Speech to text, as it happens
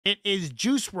It is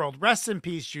Juice WRLD. Rest in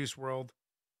peace, Juice WRLD.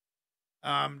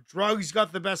 Drugs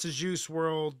got the best of Juice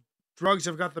WRLD. Drugs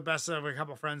have got the best of a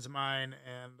couple friends of mine,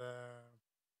 and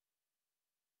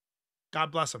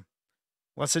God bless him.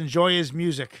 Let's enjoy his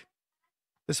music.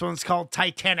 This one's called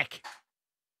Titanic.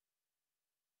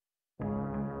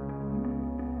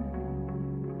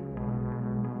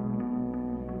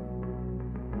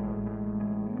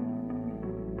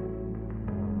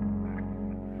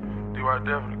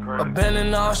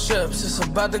 Abandoning all ships, it's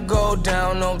about to go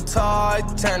down, no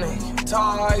Titanic.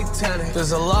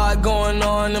 There's a lot going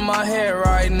on in my head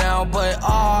right now, but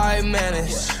I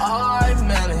manage.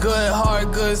 Good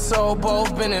heart, good soul,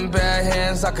 both been in bad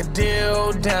hands. I could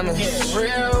deal damage,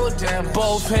 real damage.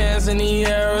 Both hands in the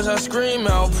air as I scream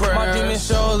out prayers. My demons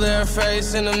show their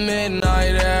face in the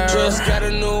midnight air. Just got a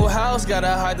new house, gotta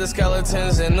hide the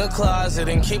skeletons in the closet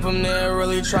and keep them there,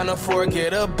 really trying to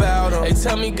forget about them. They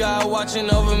tell me God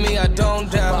watching over me, I don't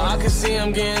doubt, but I can see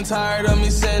I'm getting tired of me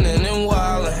sinning and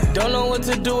wildin'. Don't know what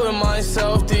to do with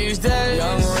myself these days.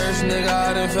 Young rich nigga,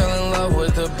 I done fell in love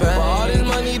with the pain. But all this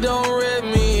money don't rid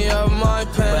me of my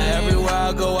pain. But everywhere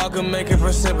I go, I can make it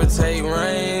precipitate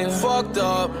rain. Fucked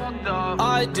up,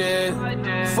 I did.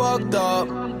 Fucked up,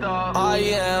 I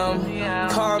am.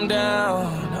 Calm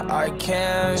down, I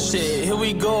can. Shit, here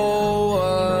we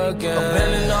go again.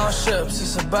 Abandoning all ships,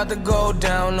 it's about to go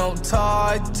down, no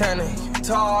Titanic.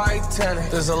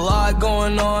 There's a lot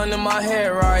going on in my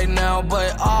head right now,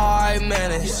 but I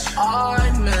manage.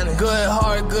 Good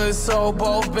heart, good soul,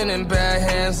 both been in bad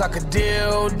hands. I could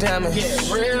deal damage,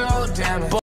 real damage.